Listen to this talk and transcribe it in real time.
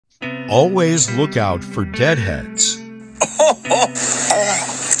Always look out for deadheads.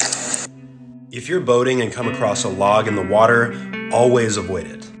 If you're boating and come across a log in the water, always avoid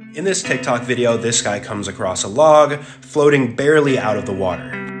it. In this TikTok video, this guy comes across a log floating barely out of the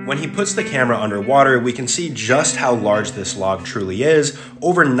water. When he puts the camera underwater, we can see just how large this log truly is.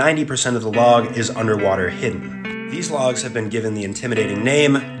 Over 90% of the log is underwater hidden. These logs have been given the intimidating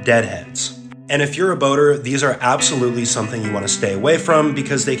name deadheads. And if you're a boater, these are absolutely something you want to stay away from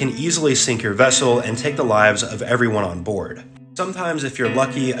because they can easily sink your vessel and take the lives of everyone on board. Sometimes, if you're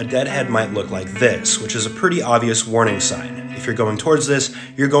lucky, a deadhead might look like this, which is a pretty obvious warning sign. If you're going towards this,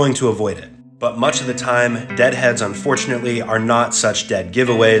 you're going to avoid it. But much of the time, deadheads unfortunately are not such dead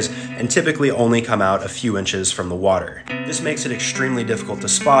giveaways and typically only come out a few inches from the water. This makes it extremely difficult to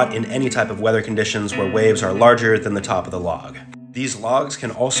spot in any type of weather conditions where waves are larger than the top of the log. These logs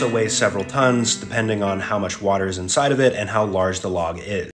can also weigh several tons depending on how much water is inside of it and how large the log is.